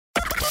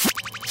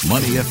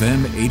Money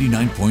FM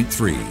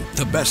 89.3,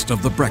 the best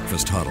of the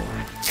breakfast huddle.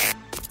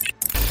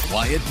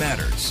 Why it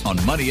matters on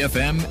Money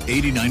FM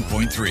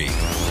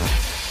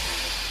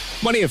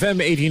 89.3. Money FM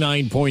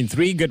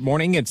 89.3. Good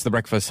morning. It's the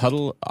Breakfast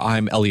Huddle.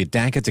 I'm Elliot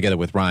Danker together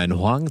with Ryan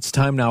Huang. It's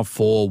time now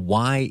for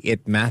Why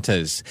It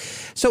Matters.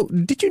 So,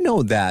 did you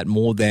know that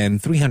more than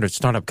 300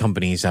 startup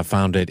companies are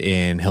founded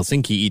in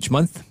Helsinki each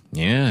month?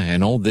 Yeah,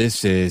 and all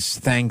this is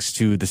thanks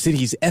to the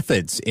city's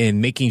efforts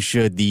in making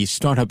sure the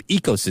startup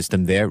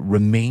ecosystem there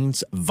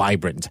remains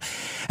vibrant.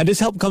 And this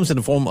help comes in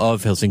the form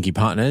of Helsinki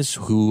Partners,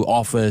 who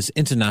offers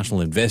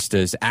international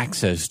investors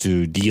access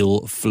to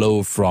deal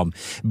flow from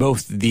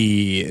both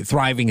the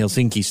thriving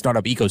Helsinki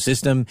startup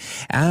ecosystem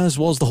as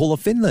well as the whole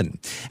of Finland.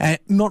 And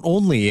not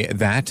only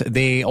that,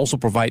 they also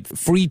provide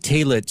free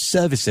tailored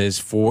services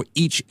for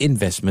each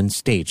investment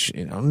stage.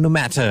 No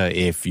matter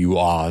if you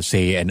are,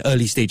 say, an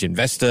early stage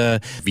investor,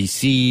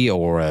 VC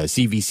or a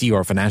CVC or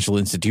a financial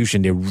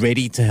institution, they're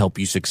ready to help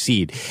you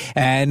succeed.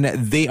 And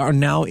they are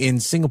now in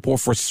Singapore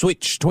for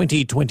Switch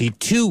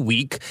 2022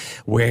 week,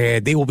 where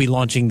they will be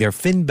launching their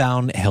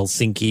Finbound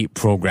Helsinki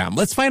program.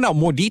 Let's find out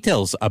more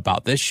details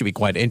about this. Should be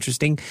quite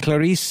interesting.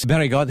 Clarice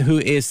Berrigot, who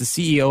is the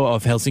CEO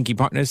of Helsinki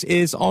Partners,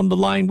 is on the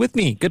line with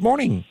me. Good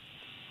morning.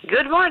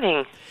 Good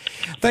morning.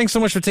 Thanks so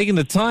much for taking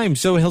the time.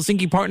 So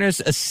Helsinki Partners,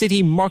 a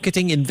city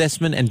marketing,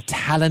 investment and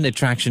talent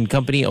attraction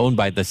company owned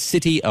by the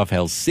city of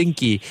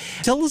Helsinki.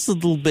 Tell us a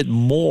little bit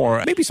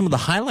more, maybe some of the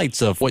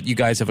highlights of what you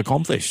guys have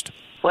accomplished.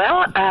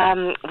 Well,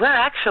 we're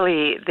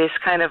actually this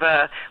kind of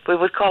we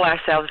would call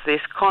ourselves this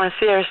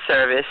concierge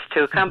service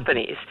to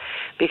companies,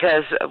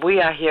 because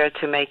we are here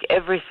to make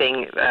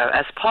everything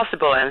as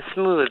possible and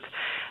smooth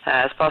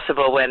as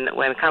possible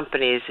when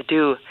companies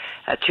do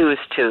choose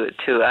to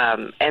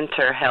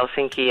enter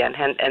Helsinki and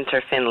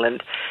enter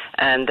Finland.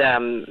 And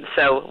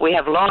so we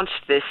have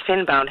launched this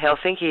Finbound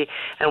Helsinki,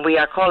 and we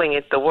are calling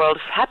it the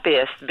world's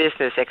happiest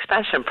business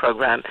expansion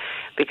program,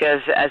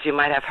 because as you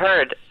might have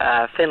heard,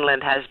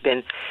 Finland has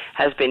been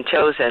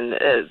chosen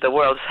the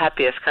world's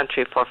happiest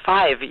country for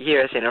 5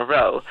 years in a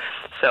row.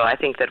 So I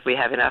think that we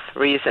have enough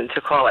reason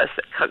to call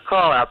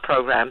our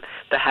program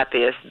the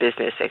happiest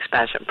business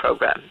expansion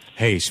program.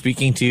 Hey,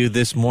 speaking to you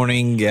this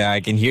morning,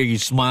 I can hear you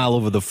smile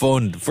over the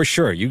phone. For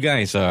sure, you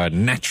guys are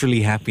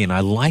naturally happy, and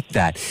I like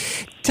that.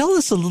 Tell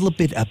us a little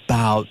bit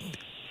about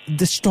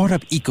the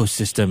startup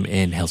ecosystem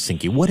in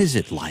Helsinki. What is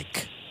it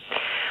like?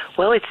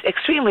 Well, it's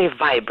extremely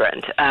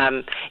vibrant.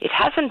 It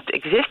hasn't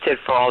existed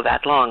for all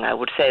that long. I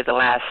would say the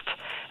last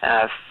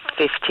 10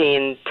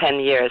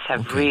 years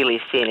have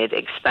really seen it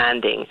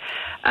expanding.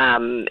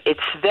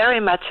 It's very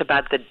much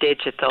about the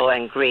digital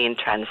and green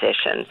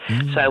transition.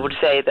 So I would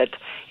say that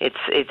it's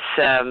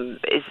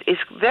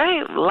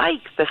very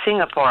like the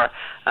Singapore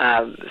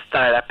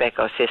startup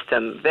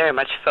ecosystem, very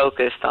much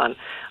focused on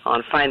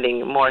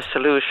finding more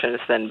solutions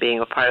than being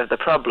a part of the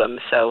problem.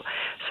 So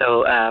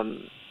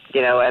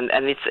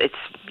and it's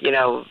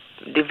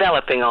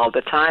developing all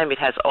the time. It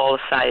has all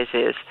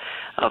sizes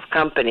of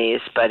companies,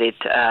 but it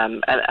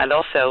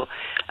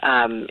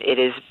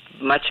is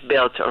much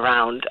built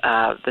around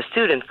the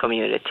student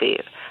community.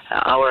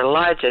 Our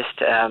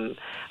largest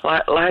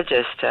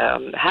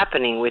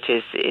happening, which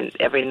is in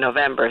every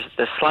November,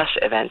 the Slush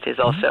event, is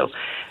also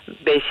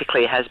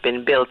basically has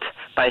been built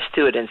by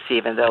students,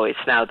 even though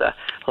it's now the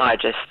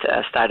largest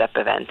startup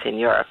event in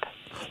Europe.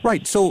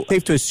 Right, so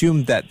safe to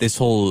assume that this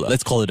whole,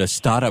 let's call it a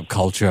startup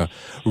culture,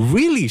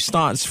 really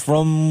starts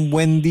from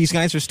when these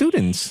guys are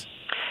students.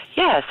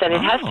 Yes, and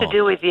it has to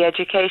do with the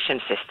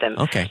education system.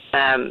 Okay.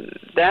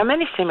 There are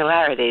many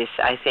similarities,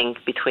 I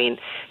think, between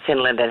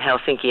Finland and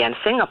Helsinki and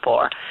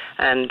Singapore,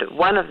 and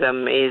one of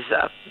them is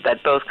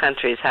that both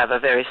countries have a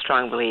very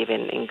strong belief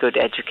in good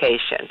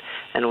education,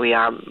 and we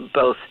are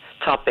both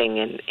topping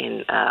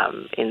in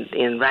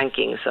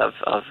rankings of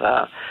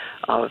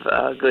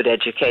good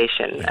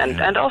education,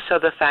 and also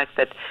the fact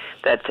that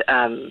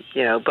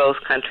both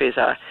countries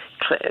are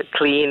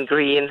clean,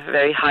 green,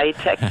 very high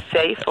tech,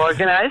 safe,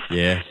 organized,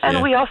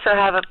 and we also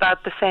have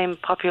about the same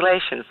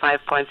population,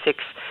 5.6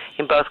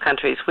 in both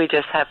countries. We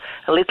just have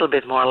a little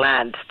bit more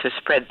land to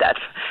spread that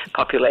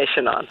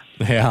population on.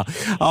 Yeah.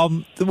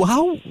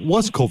 How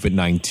was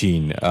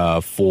COVID-19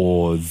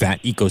 for that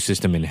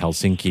ecosystem in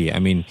Helsinki? I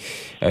mean,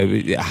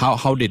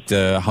 how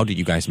did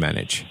you guys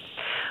manage?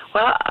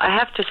 Well, I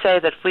have to say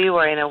that we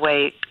were in a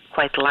way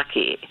quite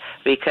lucky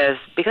because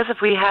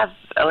if we have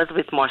a little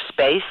bit more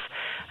space,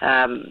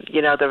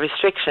 the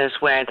restrictions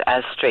weren't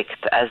as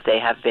strict as they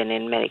have been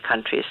in many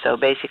countries. So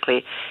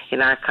basically,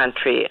 in our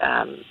country,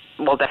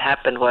 what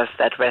happened was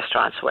that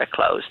restaurants were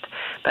closed.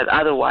 But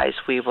otherwise,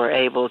 we were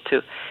able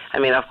to,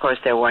 of course,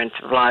 there weren't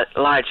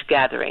large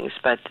gatherings,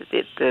 but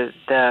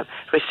the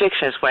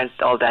restrictions weren't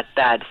all that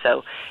bad,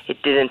 so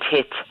it didn't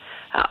hit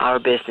our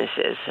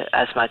businesses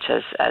as much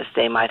as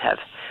they might have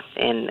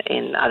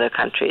in other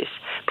countries.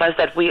 plus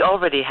that we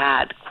already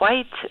had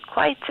quite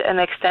an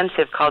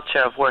extensive culture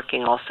of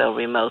working also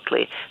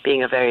remotely, being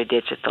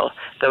the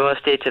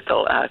most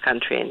digital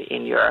country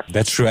in Europe.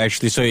 That's true,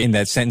 actually. So in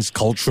that sense,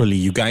 culturally,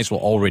 you guys were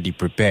already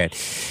prepared.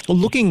 Well,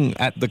 looking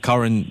at the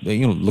current,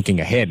 looking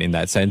ahead in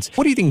that sense,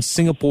 what do you think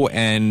Singapore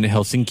and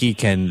Helsinki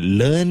can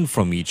learn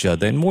from each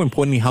other? And more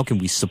importantly, how can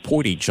we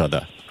support each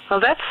other? Well,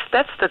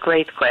 that's the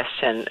great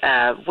question.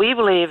 We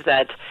believe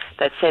that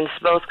since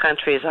both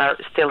countries are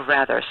still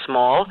rather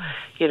small,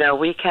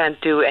 we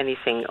can't do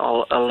anything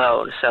all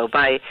alone. So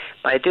by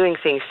doing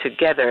things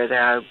together,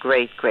 there are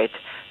great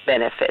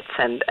benefits.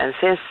 And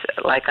since,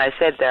 like I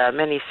said, there are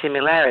many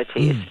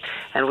similarities,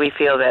 and we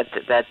feel that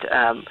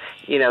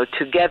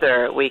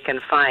together we can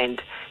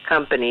find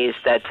companies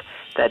that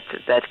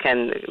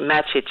can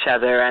match each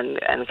other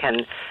and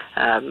can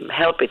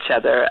help each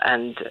other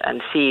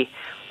and see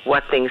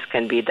what things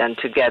can be done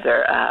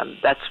together.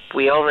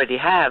 We already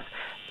have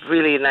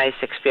really nice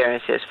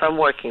experiences from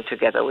working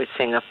together with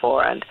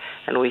Singapore, and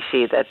we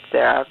see that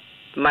there are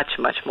much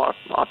more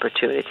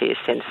opportunities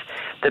since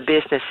the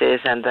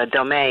businesses and the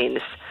domains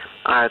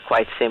are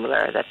quite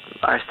similar that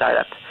our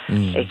startup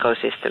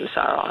ecosystems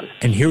are on.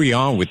 And here we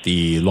are with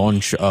the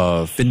launch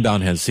of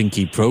Finbound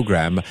Helsinki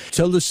program.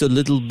 Tell us a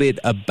little bit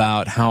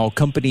about how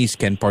companies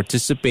can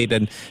participate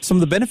and some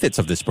of the benefits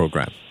of this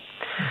program.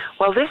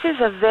 Well, this is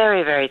a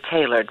very, very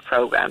tailored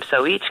program.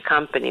 So each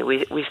company,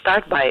 we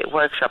start by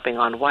workshopping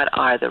on what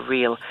are the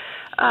real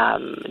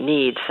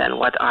needs and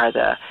what are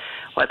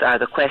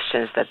the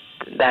questions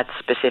that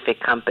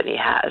specific company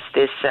has.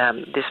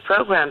 This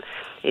program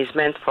is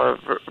meant for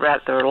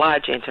rather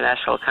large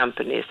international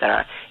companies that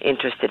are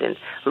interested in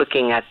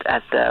looking at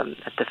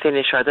the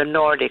Finnish or the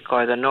Nordic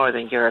or the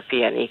Northern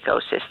European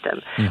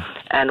ecosystem.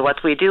 And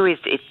what we do is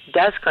it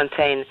does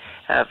contain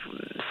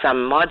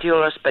some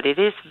modules, but it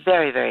is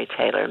very, very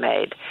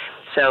tailor-made.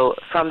 So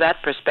from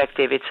that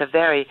perspective, it's a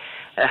very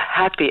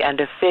happy and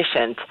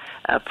efficient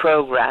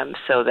program,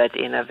 so that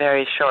in a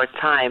very short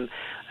time,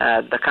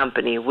 the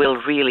company will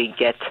really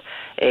get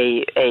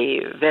a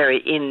very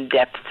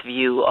in-depth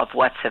view of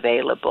what's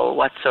available,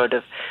 what sort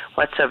of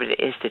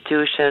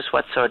institutions,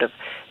 what sort of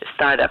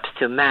startups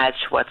to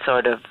match, what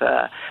sort of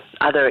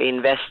other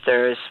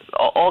investors,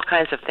 all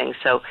kinds of things.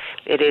 So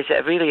it is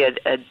really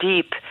a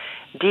deep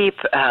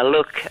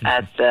look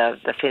at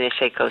the Finnish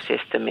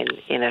ecosystem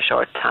in a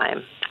short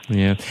time.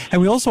 Yeah.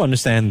 And we also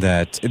understand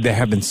that there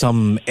have been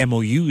some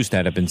MOUs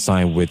that have been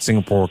signed with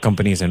Singapore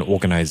companies and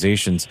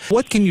organizations.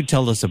 What can you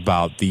tell us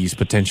about these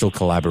potential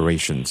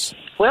collaborations?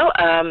 Well,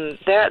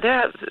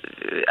 there,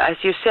 as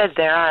you said,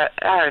 there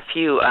are a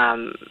few.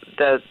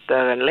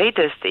 The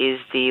latest is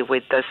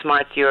with the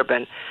Smart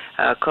Urban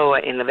COA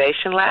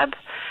Innovation Lab.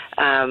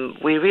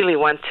 We really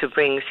want to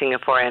bring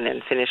Singaporean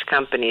and Finnish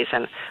companies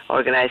and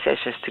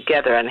organizations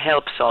together and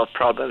help solve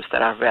problems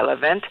that are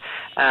relevant.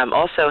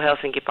 Also,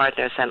 Helsinki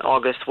Partners and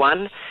August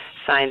 1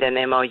 signed an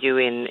MOU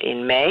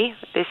in May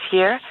this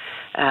year.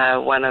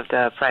 One of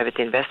the private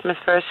investment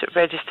firms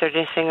registered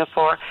in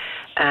Singapore,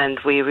 and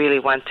we really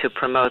want to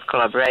promote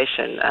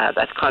collaboration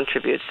that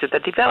contributes to the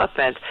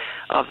development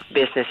of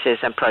businesses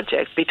and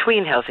projects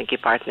between Helsinki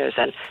Partners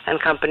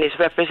and companies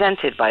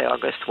represented by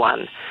August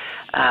 1.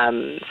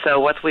 So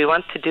what we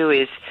want to do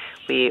is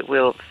we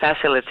will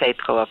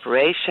facilitate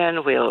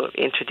cooperation, we'll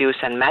introduce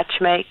and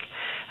matchmake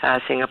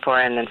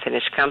Singaporean and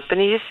Finnish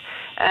companies,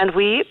 and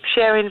we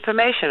share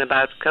information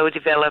about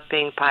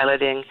co-developing,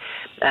 piloting,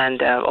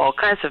 and all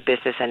kinds of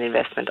business and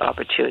investment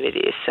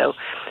opportunities. So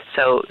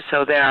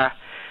there are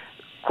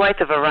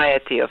quite a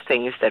variety of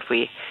things that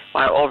we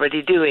are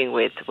already doing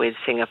with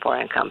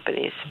Singaporean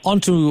companies. On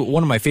to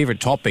one of my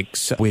favorite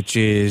topics, which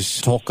is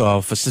talk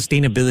of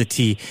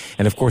sustainability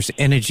and, of course,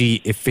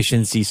 energy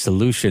efficiency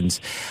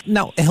solutions.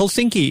 Now,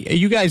 Helsinki,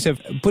 you guys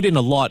have put in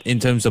a lot in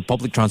terms of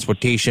public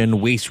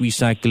transportation, waste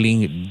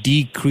recycling,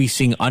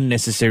 decreasing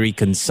unnecessary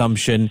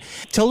consumption.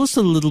 Tell us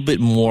a little bit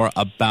more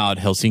about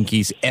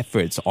Helsinki's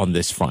efforts on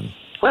this front.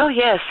 Well,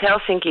 yes,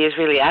 Helsinki is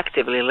really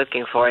actively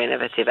looking for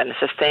innovative and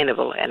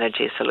sustainable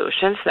energy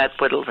solutions that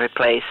will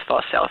replace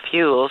fossil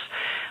fuels.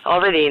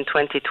 Already in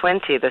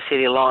 2020, the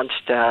city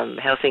launched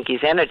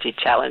Helsinki's Energy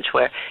Challenge,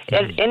 where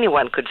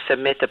anyone could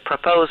submit a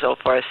proposal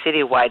for a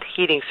citywide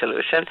heating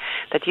solution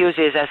that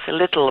uses as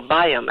little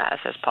biomass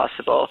as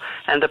possible,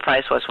 and the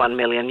price was 1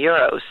 million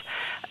euros.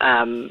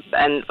 And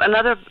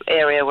another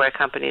area where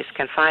companies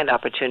can find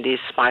opportunities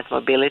is smart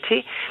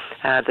mobility.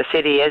 The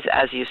city is,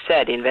 as you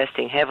said,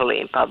 investing heavily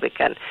in public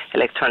and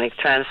electronic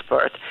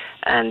transport,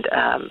 and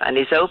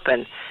is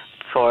open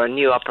for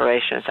new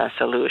operations and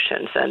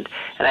solutions. And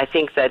I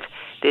think that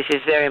this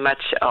is very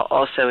much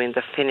also in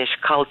the Finnish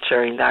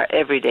culture, in our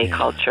everyday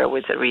culture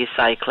with the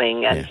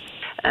recycling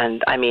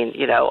and I mean,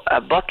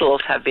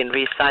 bottles have been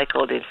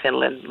recycled in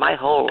Finland my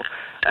whole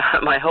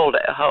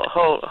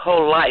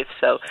life,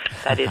 so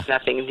that is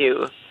nothing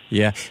new.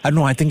 Yeah, I don't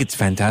know. I think it's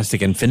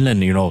fantastic. And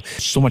Finland,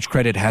 so much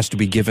credit has to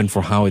be given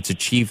for how it's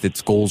achieved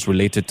its goals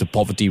related to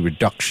poverty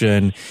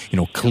reduction,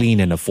 clean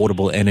and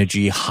affordable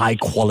energy, high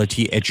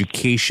quality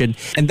education.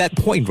 And that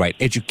point, right?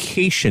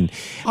 Education.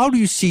 How do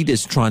you see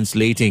this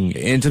translating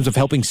in terms of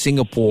helping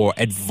Singapore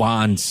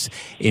advance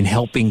in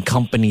helping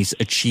companies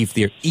achieve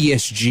their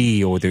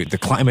ESG or the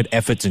climate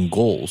efforts and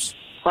goals?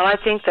 Well, I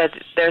think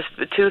that there's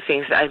two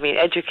things. I mean,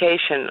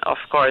 education, of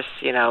course,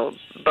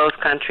 both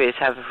countries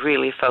have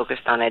really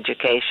focused on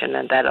education,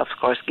 and that, of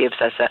course,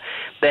 gives us a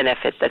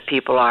benefit that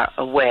people are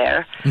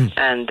aware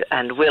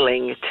and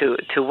willing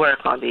to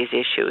work on these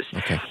issues.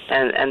 Okay.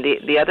 And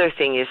the other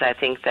thing is, I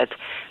think that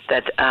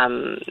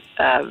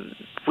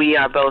we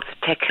are both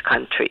tech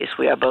countries.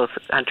 We are both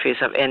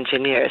countries of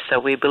engineers, so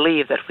we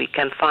believe that we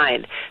can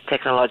find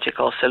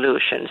technological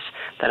solutions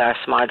that are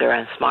smarter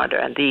and smarter,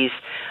 and these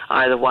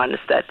are the ones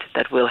that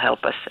will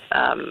help us,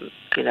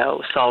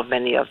 solve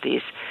many of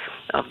these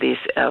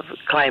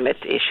climate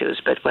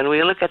issues. But when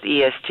we look at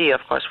ESG,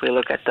 of course, we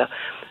look at the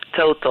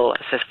total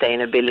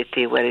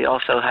sustainability, where it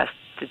also has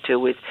to do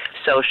with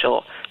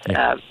social.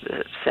 And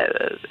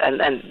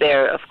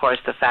there, of course,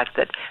 the fact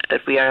that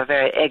we are a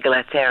very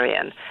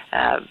egalitarian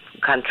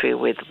country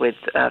with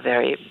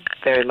very,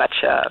 very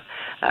much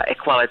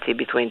equality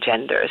between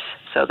genders.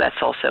 So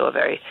that's also a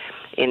very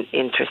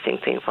interesting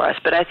thing for us.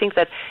 But I think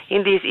that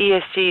in these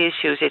ESG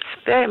issues, it's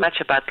very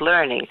much about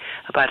learning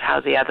about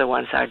how the other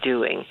ones are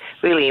doing,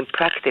 really in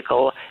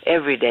practical,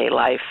 everyday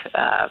life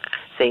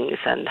things,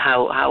 and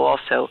how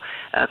also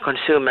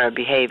consumer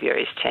behavior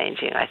is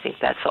changing. I think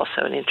that's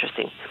also an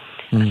interesting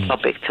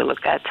topic to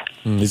look at.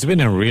 It's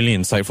been a really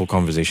insightful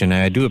conversation,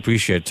 and I do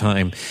appreciate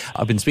time.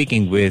 I've been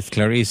speaking with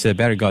Clarice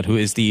Berregaard, who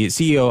is the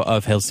CEO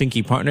of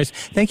Helsinki Partners.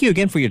 Thank you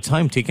again for your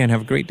time. Take care and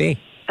have a great day.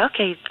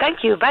 Okay,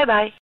 thank you.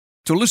 Bye-bye.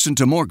 To listen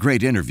to more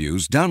great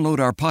interviews, download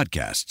our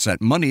podcasts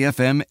at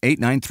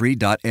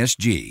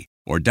moneyfm893.sg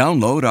or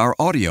download our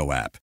audio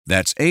app.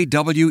 That's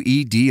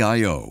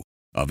AWEDIO.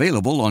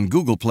 Available on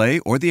Google Play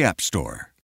or the App Store.